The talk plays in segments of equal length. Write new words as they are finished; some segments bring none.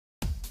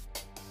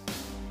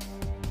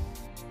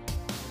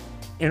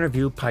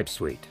InnerVue Pipe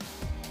Suite.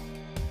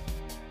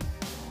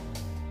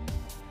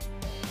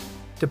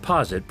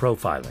 Deposit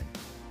profiling.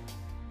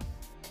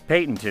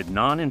 Patented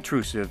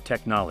non-intrusive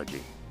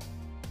technology.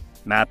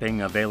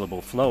 Mapping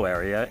available flow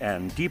area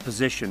and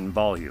deposition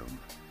volume.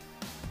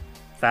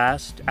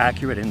 Fast,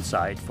 accurate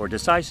insight for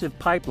decisive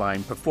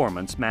pipeline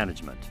performance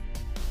management.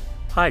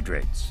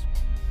 Hydrates.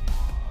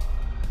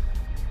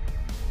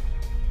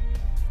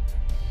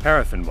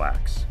 Paraffin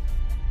wax.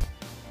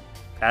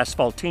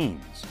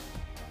 Asphaltenes.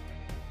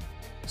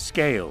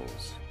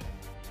 Scales.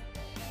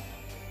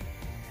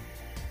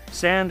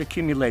 Sand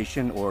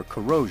accumulation or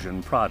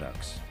corrosion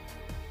products.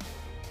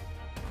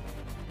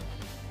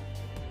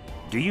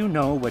 Do you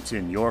know what's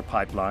in your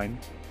pipeline?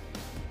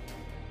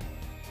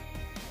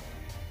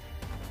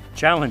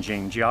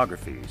 Challenging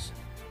geographies.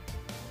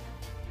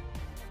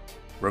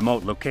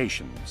 Remote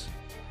locations.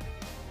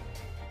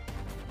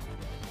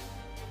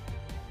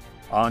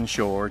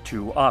 Onshore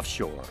to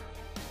offshore.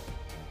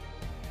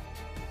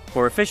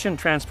 For efficient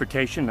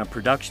transportation of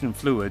production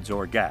fluids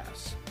or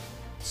gas,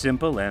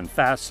 simple and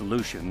fast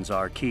solutions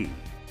are key.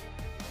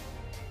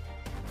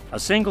 A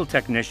single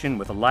technician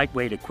with a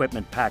lightweight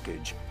equipment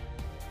package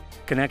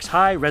connects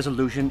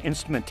high-resolution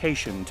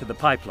instrumentation to the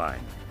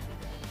pipeline,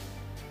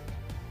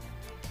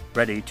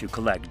 ready to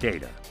collect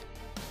data.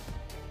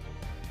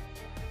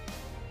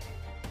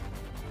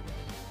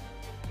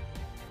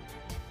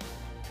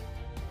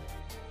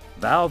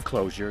 Valve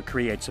closure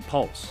creates a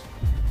pulse,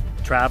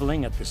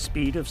 traveling at the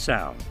speed of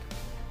sound.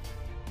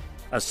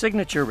 A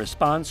signature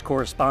response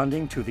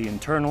corresponding to the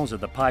internals of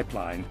the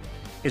pipeline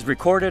is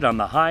recorded on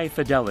the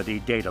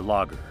high-fidelity data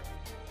logger.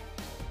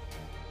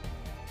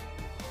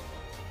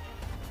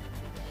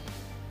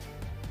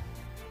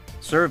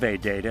 Survey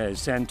data is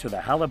sent to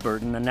the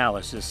Halliburton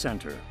Analysis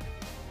Center.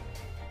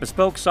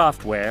 Bespoke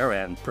software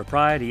and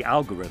proprietary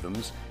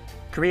algorithms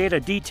create a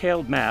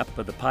detailed map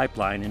of the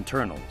pipeline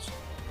internals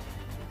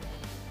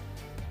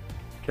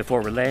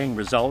before relaying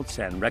results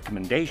and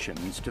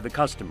recommendations to the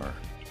customer.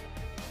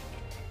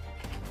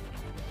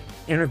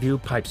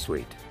 InnerVue Pipe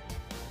Suite.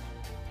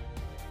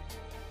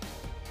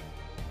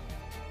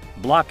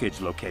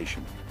 Blockage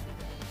location.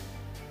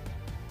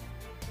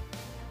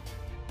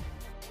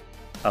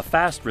 A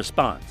fast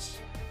response,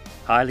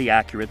 highly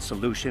accurate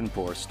solution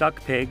for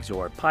stuck pigs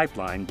or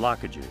pipeline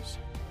blockages.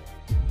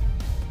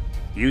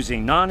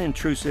 Using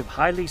non-intrusive,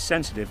 highly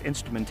sensitive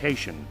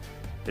instrumentation,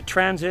 the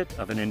transit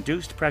of an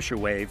induced pressure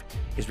wave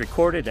is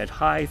recorded at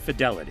high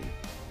fidelity.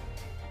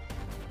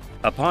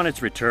 Upon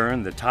its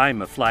return, the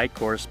time of flight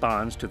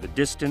corresponds to the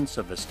distance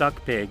of the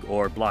stuck pig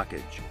or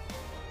blockage.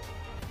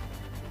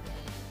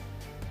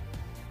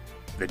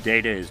 The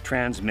data is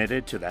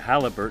transmitted to the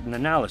Halliburton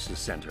Analysis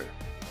Center,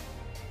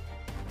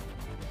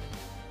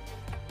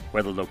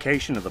 where the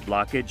location of the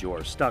blockage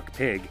or stuck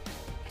pig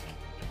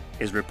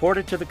is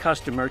reported to the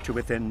customer to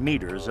within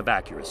meters of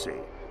accuracy.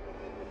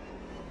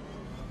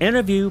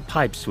 InnerVue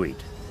Pipe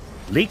Suite,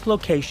 leak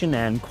location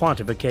and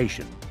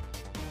quantification.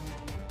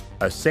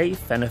 A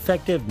safe and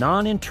effective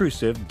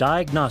non-intrusive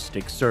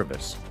diagnostic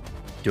service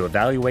to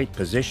evaluate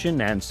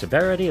position and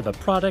severity of a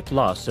product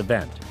loss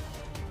event.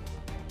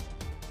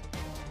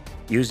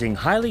 Using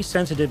highly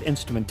sensitive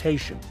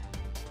instrumentation,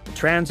 the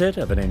transit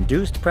of an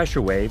induced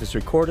pressure wave is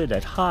recorded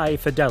at high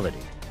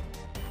fidelity.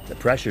 The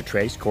pressure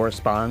trace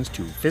corresponds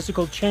to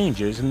physical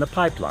changes in the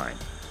pipeline,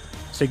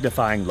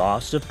 signifying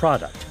loss of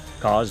product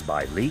caused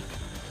by leak,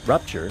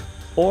 rupture,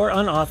 or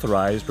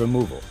unauthorized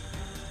removal.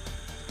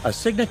 A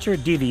signature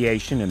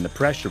deviation in the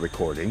pressure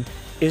recording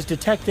is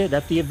detected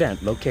at the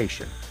event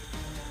location.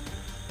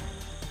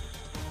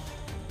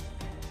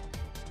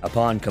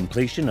 Upon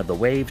completion of the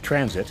wave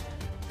transit,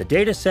 the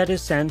data set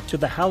is sent to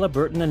the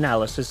Halliburton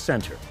Analysis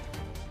Center.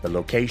 The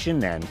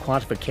location and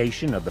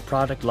quantification of the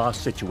product loss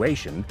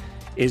situation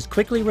is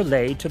quickly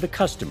relayed to the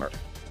customer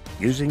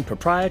using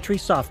proprietary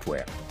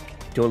software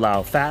to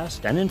allow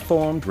fast and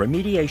informed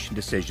remediation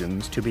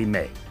decisions to be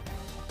made.